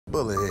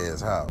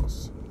Bullethead's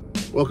house.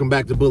 Welcome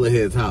back to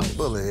Bullethead's house.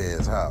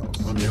 Bullethead's house.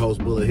 I'm your host,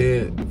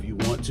 Bullethead. If you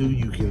want to,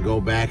 you can go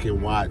back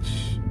and watch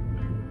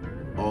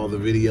all the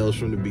videos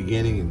from the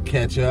beginning and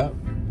catch up,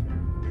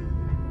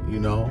 you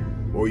know,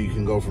 or you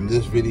can go from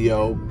this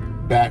video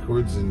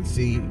backwards and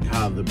see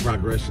how the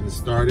progression is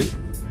started.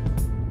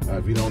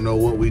 If you don't know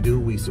what we do,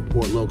 we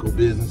support local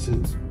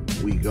businesses.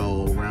 We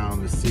go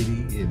around the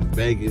city in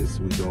Vegas.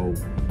 We go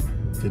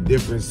to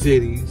different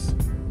cities.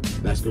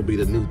 That's going to be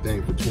the new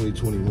thing for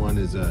 2021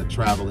 is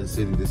traveling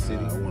city to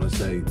city. I want to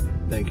say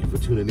thank you for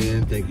tuning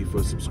in. Thank you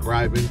for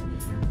subscribing,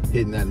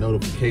 hitting that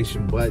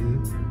notification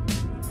button.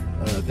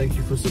 Thank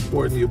you for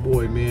supporting your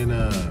boy, man.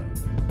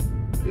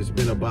 It's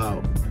been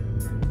about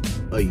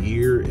a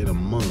year and a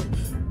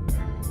month,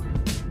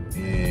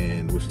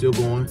 and we're still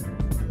going,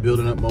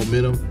 building up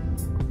momentum.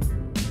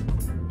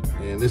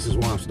 And this is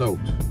why I'm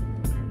stoked.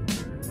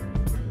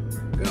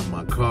 Got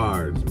my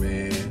cards,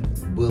 man.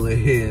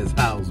 Bullethead's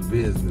house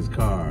business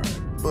card.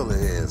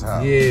 Bullethead's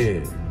house.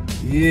 Yeah.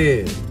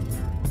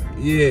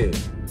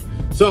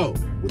 So,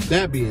 with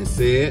that being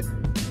said,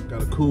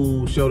 got a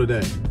cool show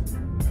today.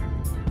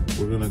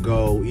 We're gonna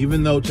go,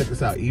 check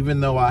this out, even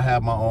though I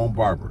have my own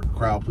barber,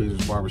 Crowd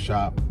Pleasers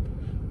Barbershop,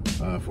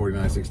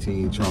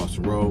 4916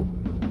 Charleston Road.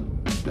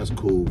 That's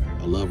cool.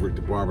 I love Rick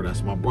the Barber.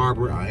 That's my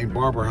barber. I ain't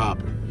barber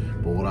hopping.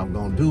 But what I'm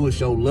gonna do is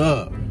show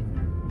love.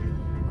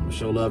 I'm gonna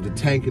show love to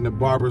Tank and the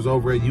barbers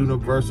over at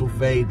Universal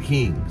Fade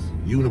Kings.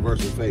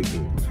 Universal Fade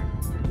Kings.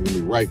 They're gonna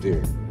be right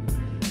there.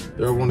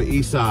 They're over on the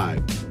east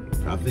side.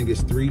 I think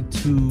it's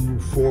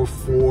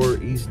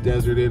 3244 East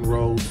Desert Inn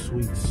Road,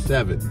 Suite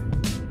 7.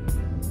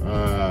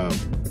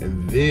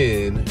 And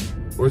then,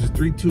 or is it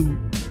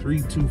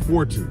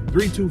 3242?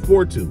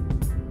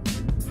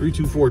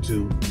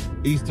 3242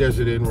 East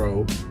Desert Inn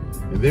Road.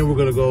 And then we're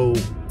gonna go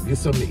get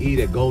something to eat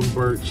at Golden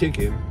Bird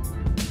Chicken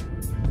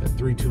at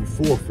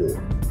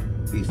 3244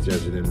 East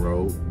Desert Inn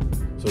Road.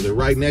 So they're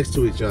right next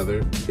to each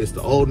other. It's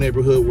the old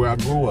neighborhood where I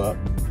grew up.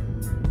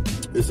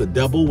 It's a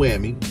double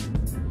whammy.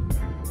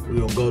 We're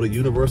gonna go to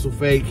Universal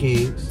Fade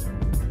Kings,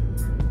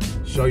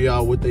 show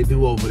y'all what they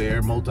do over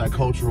there,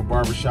 multicultural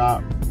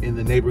barbershop in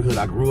the neighborhood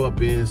I grew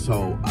up in,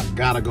 so I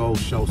gotta go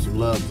show some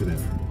love to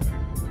them.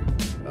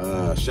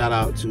 Shout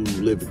out to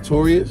Live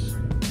Victorious,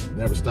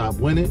 Never Stop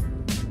Winning.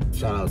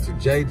 Shout out to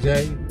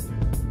JJ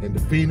and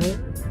Defina,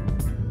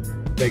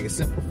 Vegas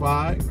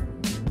Simplified,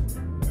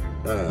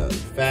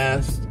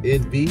 Fast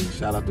NV,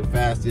 shout out to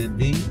Fast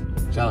NV,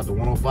 shout out to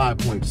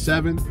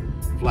 105.7,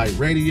 Flight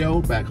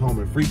Radio, back home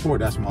in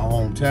Freeport, that's my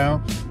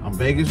hometown. I'm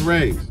Vegas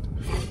raised,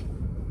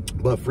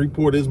 but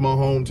Freeport is my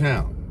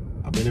hometown.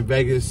 I've been in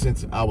Vegas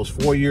since I was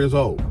 4 years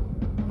old.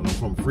 But I'm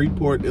from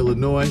Freeport,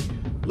 Illinois.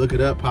 Look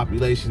it up,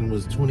 population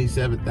was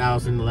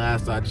 27,000 the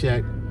last I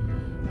checked.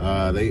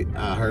 I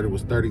heard it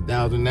was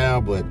 30,000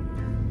 now, but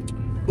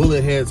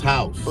Bullethead's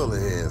house.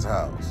 Bullethead's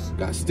house.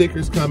 Got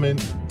stickers coming,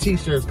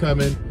 t-shirts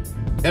coming,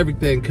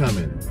 everything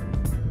coming.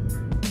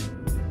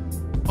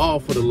 All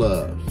for the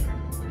love.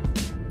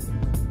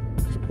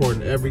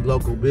 Supporting every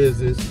local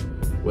business,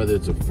 whether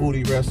it's a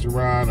foodie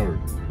restaurant or,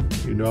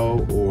 you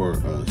know, or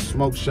a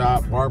smoke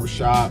shop, barber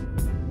shop.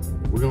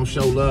 We're gonna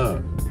show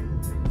love.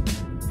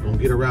 Gonna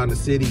get around the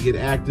city, get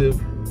active,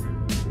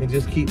 and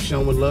just keep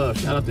showing love.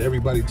 Shout out to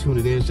everybody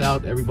tuning in. Shout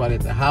out to everybody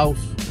at the house.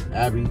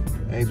 Abby,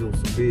 Angel,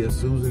 Sophia,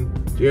 Susan,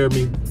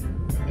 Jeremy,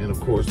 and of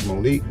course,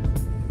 Monique.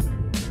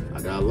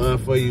 I got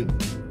love for you.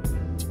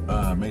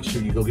 Make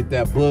sure you go get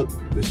that book,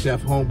 The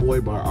Chef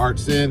Homeboy by Art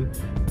Sin.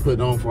 Put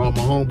it on for all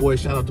my homeboys.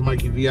 Shout out to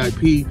Mikey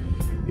VIP.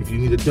 If you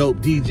need a dope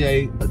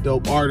DJ, a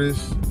dope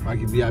artist,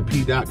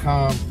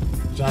 MikeyVIP.com.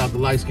 Shout out to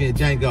Light Skin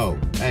Django.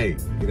 Hey,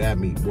 get at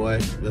me, boy.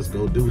 Let's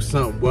go do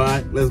something,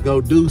 boy. Let's go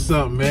do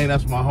something, man.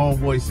 That's my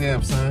homeboy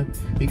Sam, son.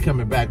 He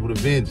coming back with a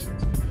vengeance.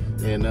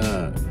 And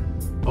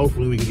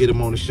hopefully we can get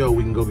him on the show.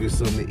 We can go get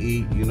something to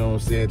eat, you know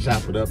what I'm saying?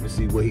 Chop it up and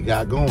see what he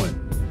got going,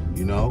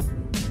 you know?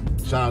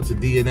 Shout out to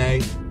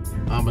DNA,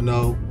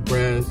 Amano,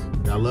 Prez.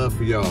 Got love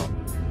for y'all.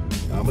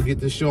 I'm gonna get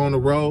this show on the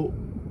road.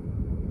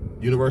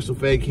 Universal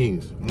Fade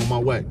Kings. I'm on my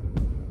way.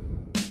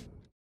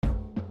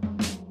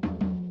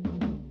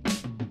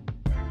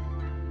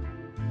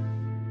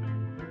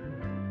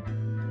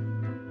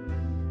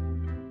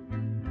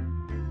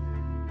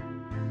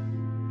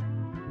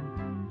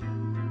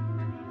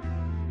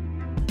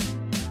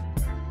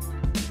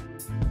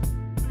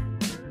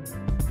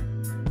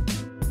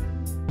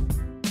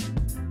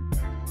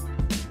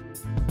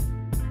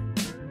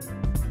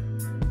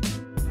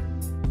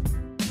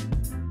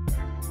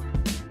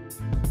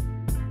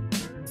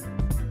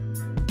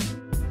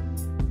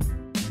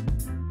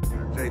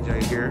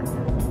 JJ here.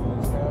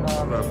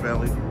 What's up,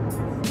 family?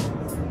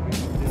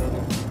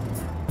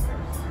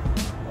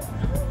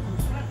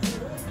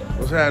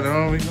 What's happening,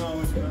 homie?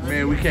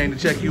 Man, we came to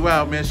check you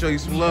out, man. Show you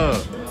some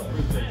love.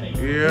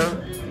 Yeah?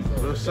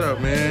 What's up,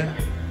 man?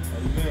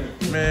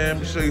 Man,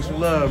 let me show you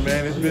some love,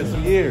 man. It's been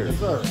some years.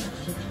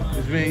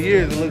 It's been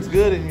years. It looks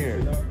good in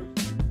here.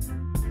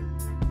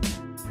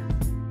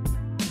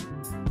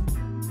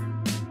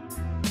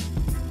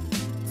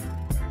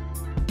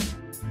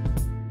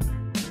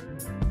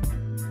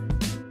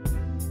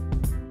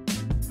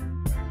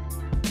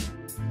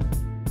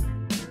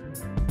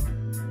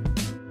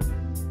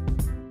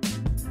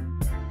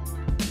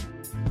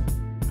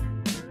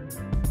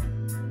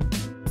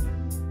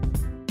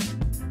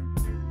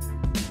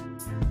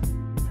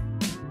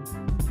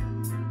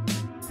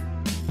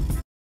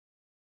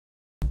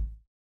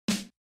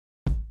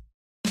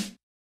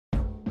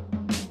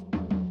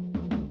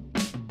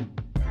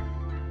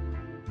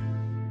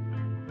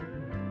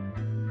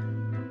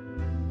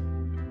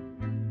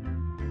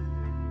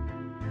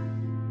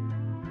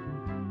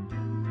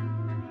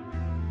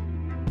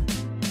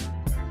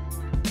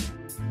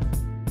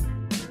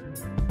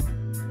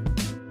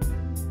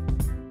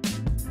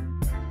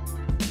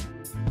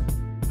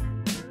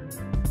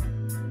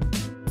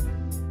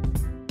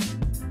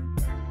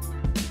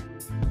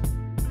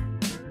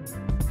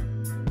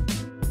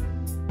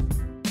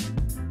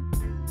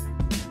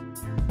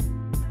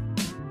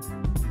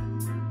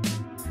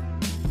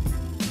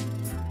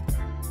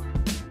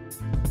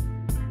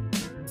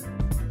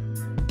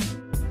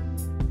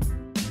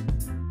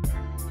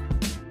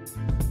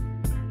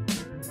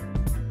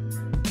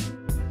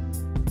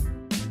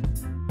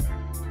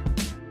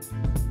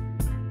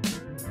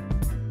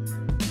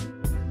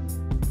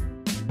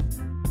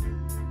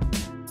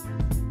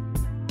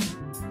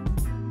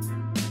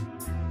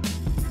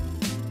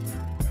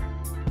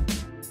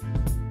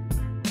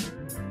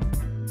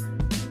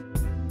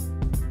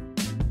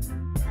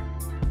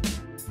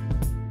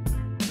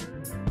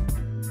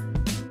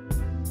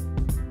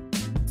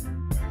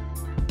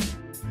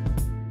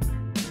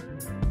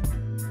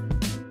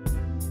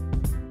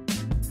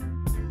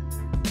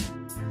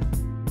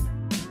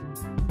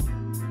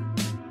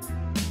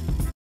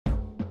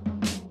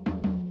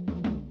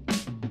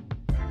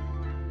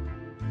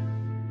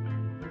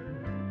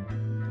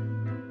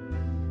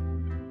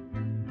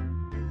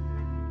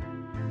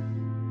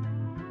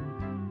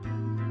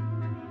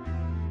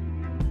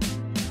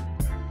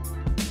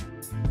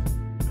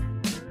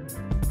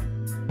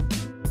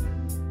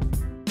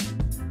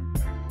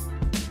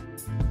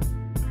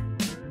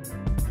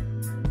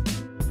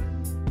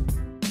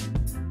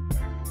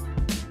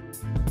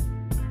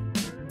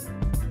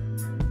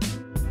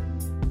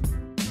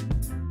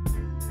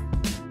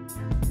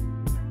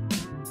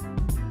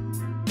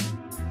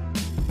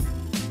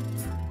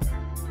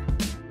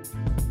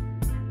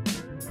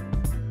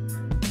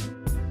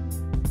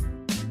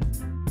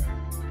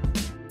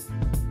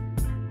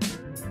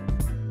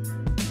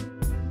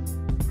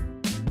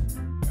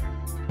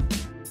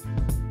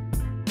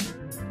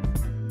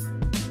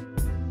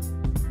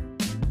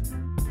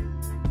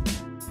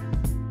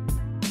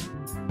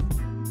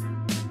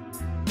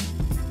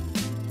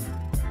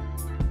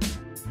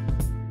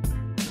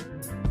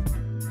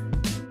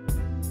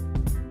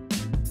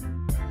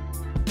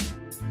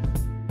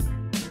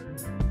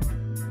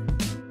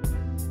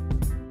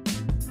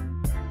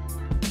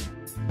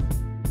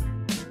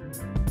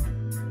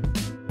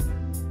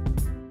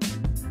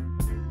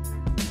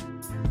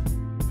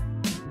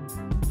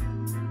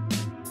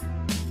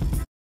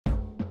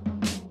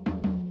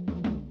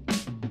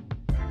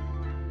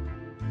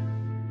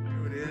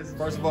 is.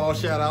 First of all,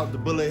 shout out to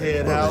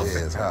Bullethead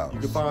House. You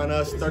can find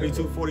us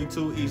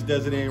 3242 East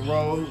Desert Inn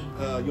Road,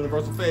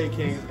 Universal Fade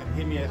Kings.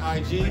 Hit me at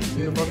IG,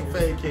 Universal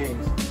Fade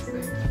Kings.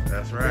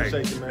 That's right.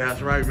 Appreciate you, man.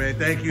 That's right, man.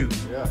 Thank you.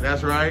 Yeah.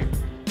 That's right.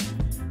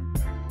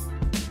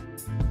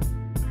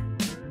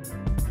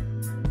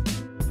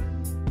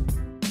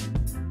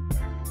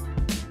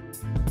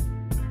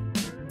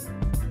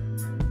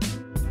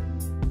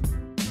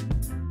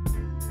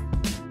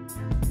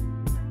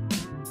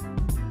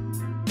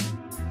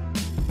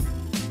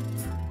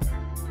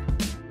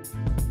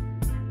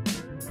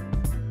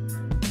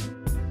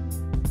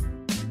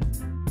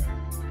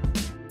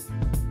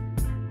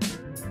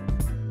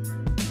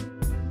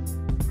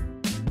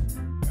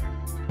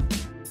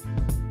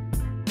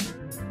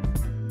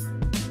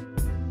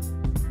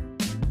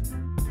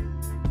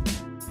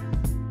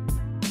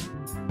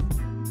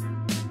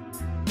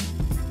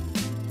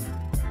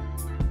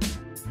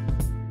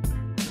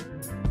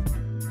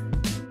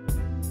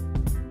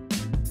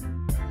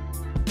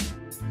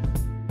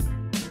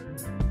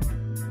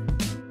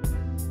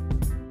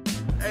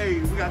 Hey,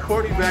 we got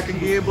Courtney back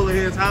again,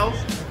 Bullethead's house.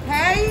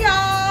 Hey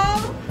y'all!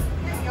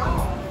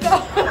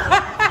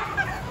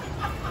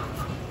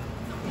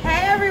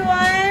 Hey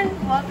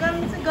everyone!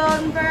 Welcome to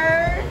Golden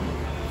Bird.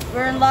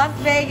 We're in Las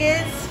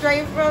Vegas,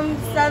 straight from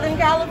Southern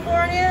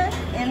California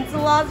into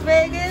Las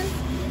Vegas.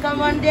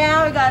 Come on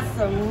down, we got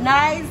some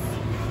nice,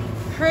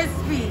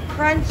 crispy,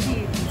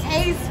 crunchy,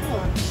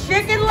 tasteful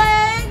chicken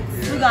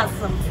legs. We got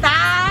some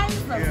thighs,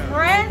 some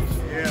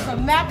breasts,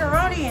 some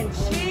macaroni and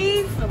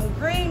cheese, some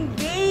green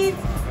beans,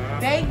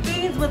 baked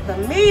beans with the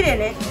meat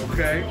in it.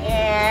 Okay.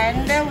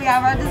 And then we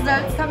have our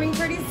desserts coming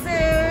pretty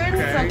soon.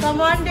 So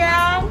come on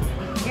down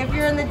if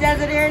you're in the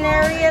Desert Inn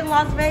area in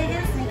Las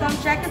Vegas and come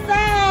check us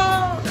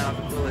out. Shout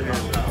out to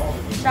Bullethead's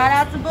house. Shout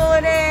out to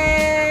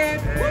Bullethead.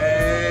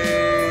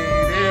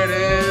 Hey, there it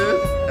is.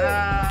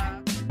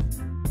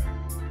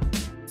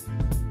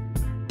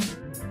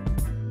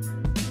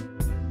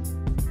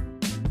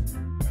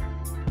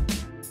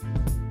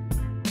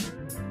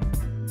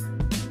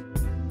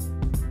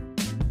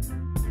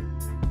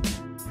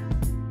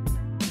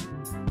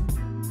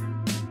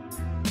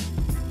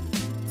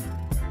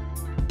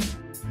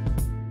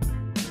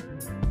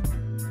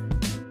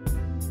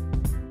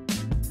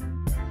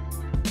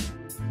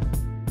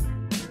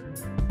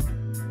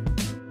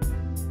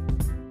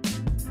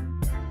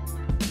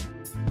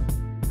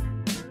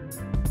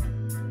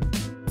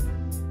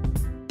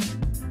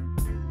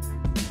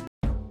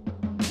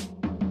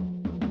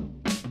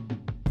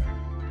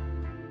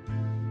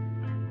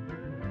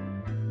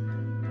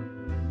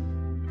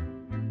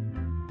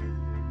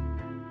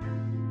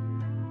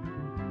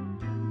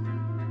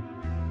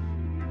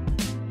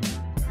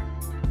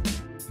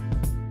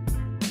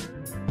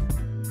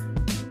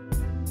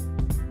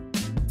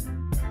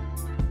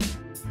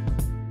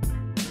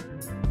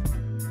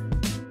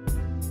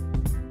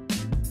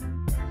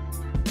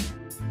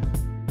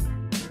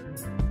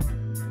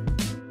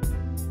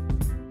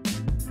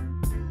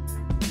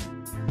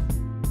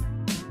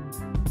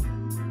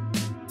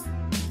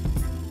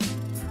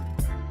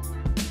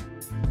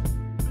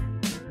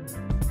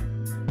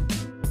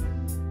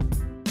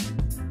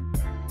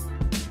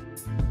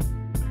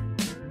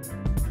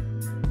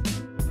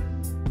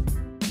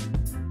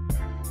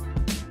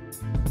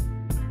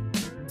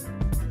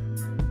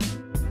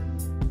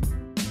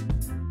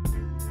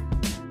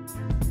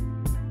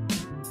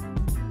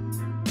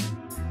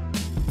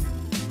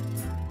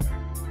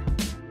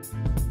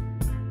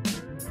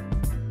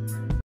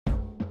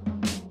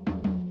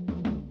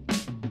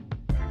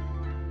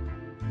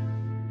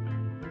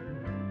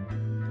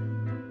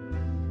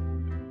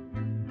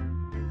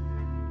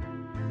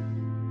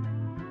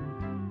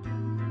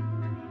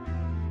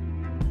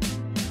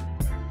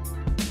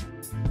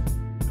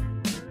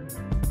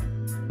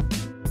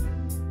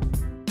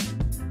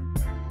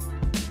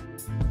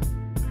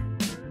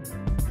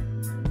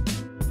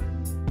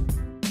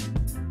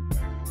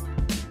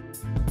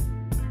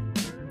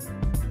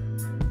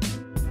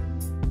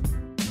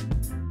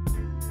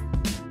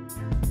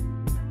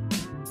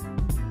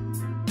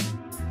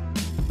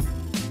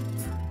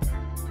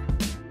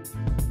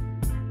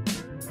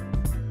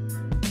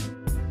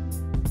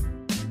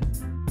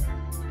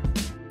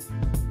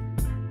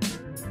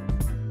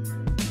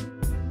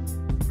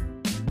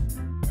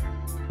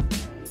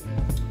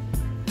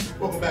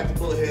 Welcome back to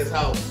Bullethead's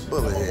house.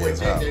 Bullethead's my boy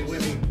JJ house.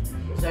 with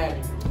me.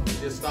 Exactly.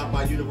 Just stopped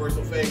by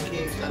Universal Fade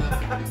King. Shout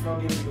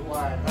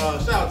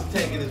out to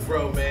Tank and his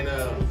bro, man.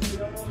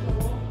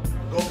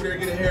 Go over there,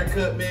 get a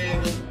haircut,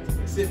 man.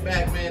 Sit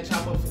back, man.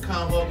 Chop up some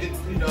combo. Get,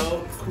 you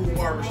know, cool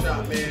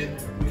barbershop, man.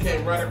 We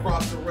came right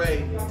across the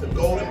way to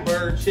Golden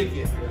Bird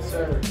Chicken. Yes,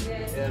 sir.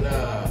 And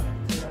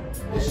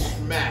it's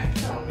smack,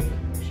 homie.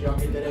 Y'all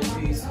get that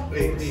 8-piece.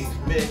 8-piece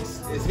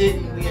mix. It's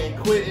hitting. We ain't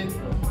quitting.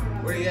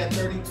 Where you at?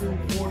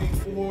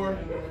 3244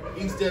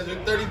 East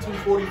Desert.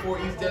 3244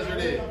 East Desert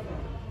Inn.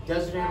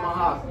 Desert Inn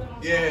Mahogany.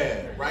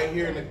 Yeah, right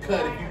here in the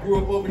cut. If you grew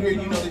up over here,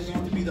 you know this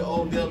used to be the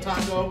old Del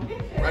Taco,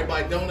 right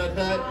by Donut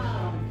Hut.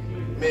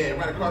 Man,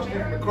 right across the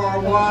street from the car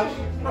wash.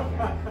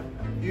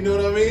 You know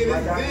what I mean?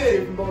 This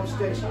is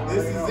it.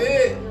 This is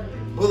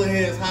it.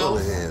 Bullethead's house.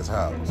 Bullethead's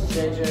house.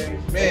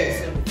 JJ.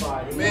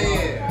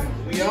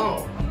 Man, we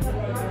on.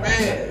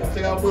 Man,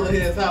 check out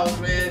Bullethead's house,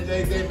 man.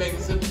 JJ making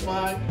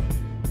simplified.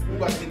 We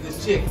about to get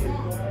this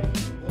chicken.